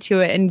energy to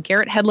it. And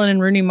Garrett Hedlund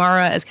and Rooney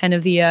Mara as kind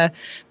of the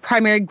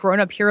primary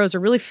grown-up heroes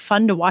are really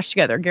fun to watch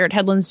together. Garrett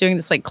Hedlund's doing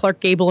this like Clark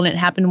Gable and It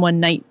Happened One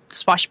Night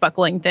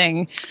swashbuckling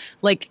thing,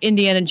 like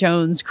Indiana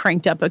Jones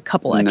cranked up a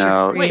couple extra.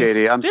 No,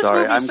 Katie, I'm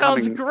sorry. This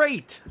movie sounds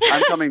great.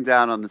 I'm coming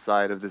down on the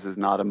side of this is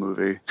not a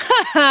movie.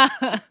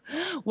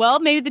 Well,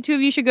 maybe the two of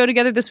you should go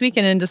together this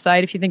weekend and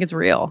decide if you think it's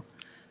real.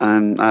 I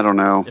don't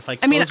know. If I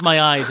close my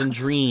eyes and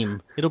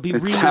dream, it'll be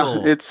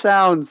real. It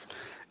sounds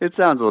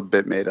a little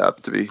bit made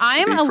up, to be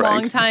I'm a frank.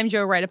 longtime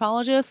Joe Wright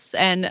apologist,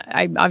 and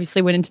I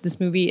obviously went into this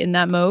movie in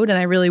that mode, and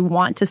I really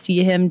want to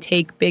see him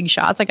take big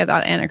shots. Like, I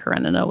thought Anna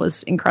Karenina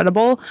was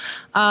incredible.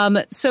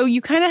 So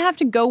you kind of have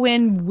to go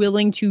in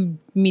willing to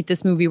meet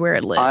this movie where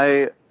it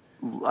lives.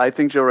 I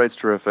think Joe Wright's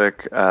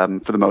terrific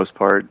for the most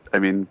part. I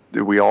mean,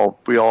 we all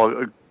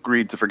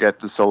agreed to forget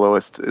The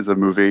Soloist is a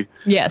movie.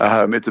 Yes.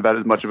 It's about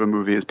as much of a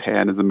movie as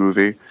Pan is a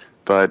movie.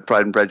 But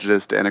Pride and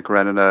Prejudice, Anna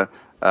Karenina,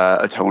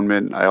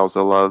 Atonement, I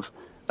also love.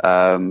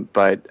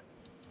 But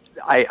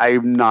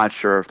I'm not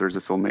sure if there's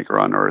a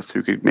filmmaker on Earth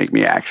who could make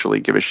me actually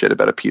give a shit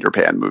about a Peter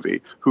Pan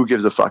movie. Who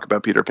gives a fuck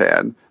about Peter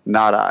Pan?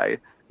 Not I.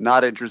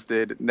 Not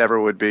interested,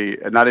 never would be.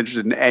 Not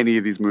interested in any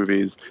of these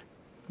movies.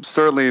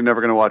 Certainly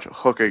never going to watch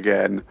Hook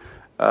again.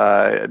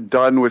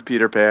 Done with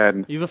Peter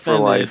Pan. You've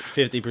offended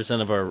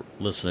 50% of our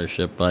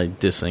listenership by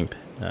dissing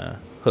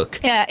Hook.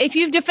 Yeah, if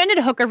you've defended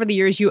Hook over the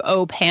years, you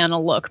owe Pan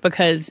a look,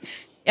 because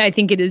I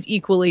think it is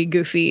equally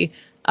goofy.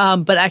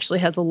 But actually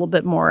has a little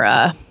bit more,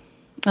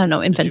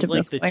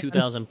 inventiveness. Did you like the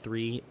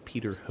 2003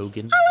 Peter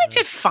Hogan? I liked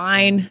it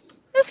fine.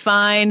 It's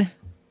fine.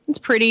 It's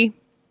pretty.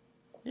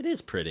 It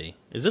is pretty.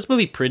 Is this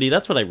movie pretty?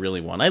 That's what I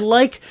really want.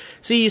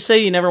 You say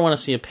you never want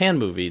to see a Pan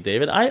movie,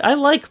 David. I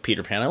like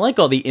Peter Pan. I like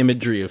all the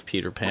imagery of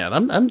Peter Pan.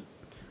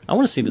 I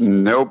want to see this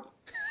movie. Nope.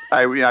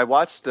 I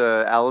watched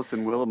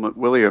Allison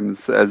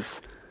Williams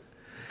as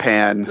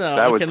Pan. No,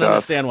 that was tough. I can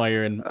understand why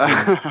you're in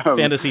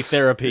fantasy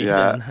therapy.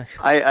 Yeah,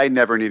 I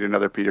never need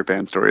another Peter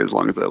Pan story as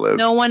long as I live.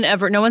 No one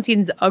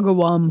seen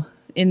Ugawum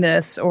in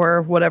this,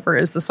 or whatever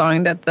is the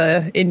song that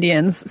the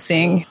Indians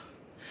sing.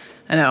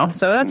 I know,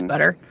 so that's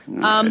better.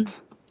 Right.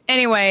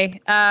 Anyway,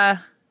 I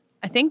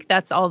think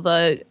that's all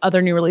the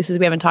other new releases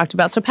we haven't talked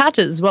about. So,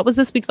 Patches, what was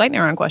this week's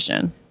lightning round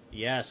question?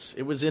 Yes,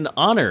 it was in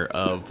honor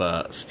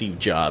of Steve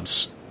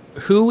Jobs.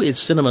 Who is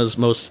cinema's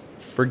most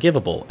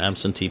forgivable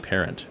absentee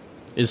parent?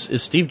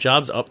 Is Steve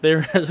Jobs up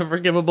there as a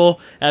forgivable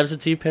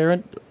absentee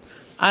parent?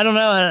 I don't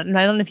know. I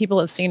don't know if people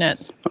have seen it.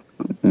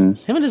 Him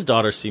and his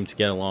daughter seem to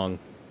get along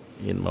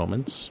in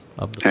moments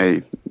of the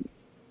Hey.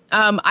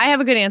 I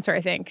have a good answer,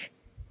 I think.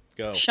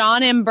 Go.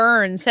 Sean M.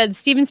 Byrne said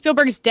Steven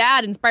Spielberg's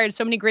dad inspired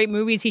so many great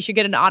movies he should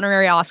get an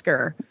honorary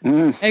Oscar.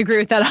 I agree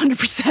with that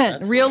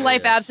 100%.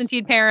 Real-life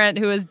absentee parent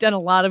who has done a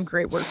lot of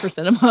great work for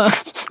cinema.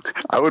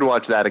 I would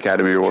watch that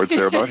Academy Awards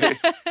ceremony.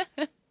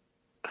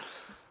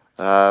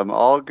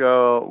 I'll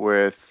go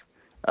with,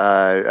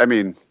 I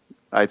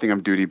think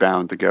I'm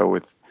duty-bound to go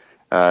with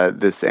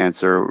this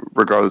answer,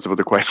 regardless of what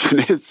the question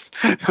is.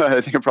 I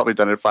think I've probably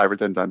done it 5 or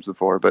 10 times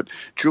before, but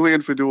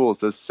Julian Fadul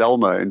says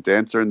Selma in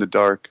Dancer in the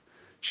Dark.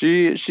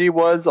 She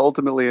was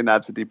ultimately an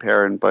absentee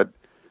parent, but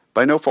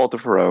by no fault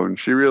of her own.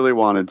 She really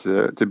wanted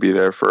to be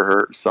there for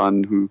her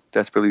son who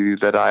desperately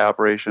needed that eye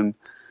operation,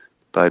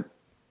 but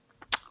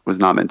was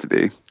not meant to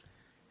be.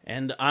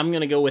 And I'm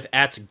going to go with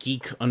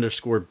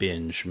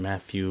 @geek_binge,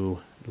 Matthew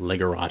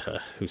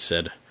Legarata, who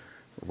said,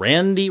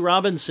 Randy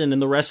Robinson in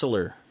The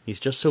Wrestler. He's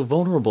just so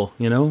vulnerable,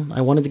 you know?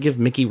 I wanted to give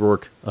Mickey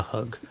Rourke a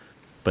hug.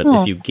 But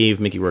if you gave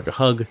Mickey Rourke a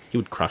hug, he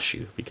would crush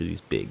you because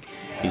he's big.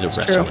 He's a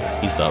wrestler. True.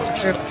 He's the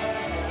wrestler.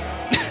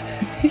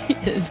 He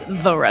is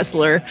the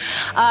wrestler.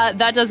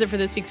 That does it for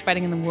this week's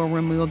Fighting in the War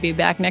Room. We will be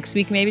back next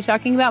week, maybe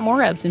talking about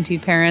more absentee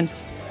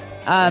parents.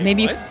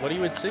 Maybe. What are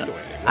you insinuating?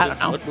 I don't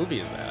know. What movie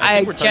is that? I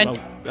think we're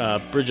talking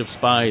about Bridge of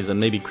Spies and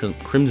maybe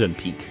Crimson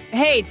Peak.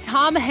 Hey,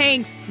 Tom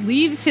Hanks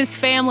leaves his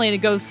family to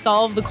go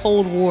solve the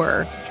Cold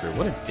War. That's true.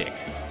 What a dick.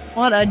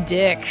 What a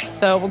dick.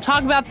 So we'll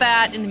talk about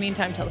that. In the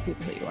meantime, tell the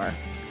people who you are.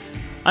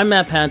 I'm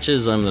Matt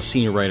Patches. I'm the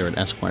senior writer at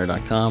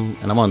Esquire.com,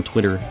 and I'm on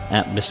Twitter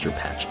at Mr.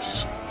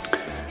 Patches.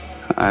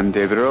 I'm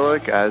David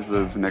Ehrlich. As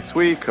of next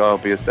week, I'll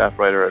be a staff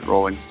writer at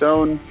Rolling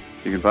Stone.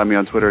 You can find me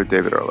on Twitter at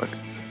David Ehrlich.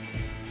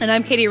 And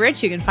I'm Katie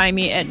Rich. You can find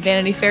me at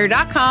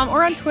VanityFair.com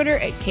or on Twitter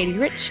at Katie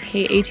Rich,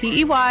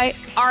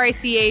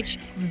 KateyRich.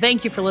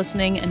 Thank you for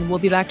listening, and we'll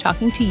be back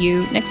talking to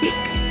you next week.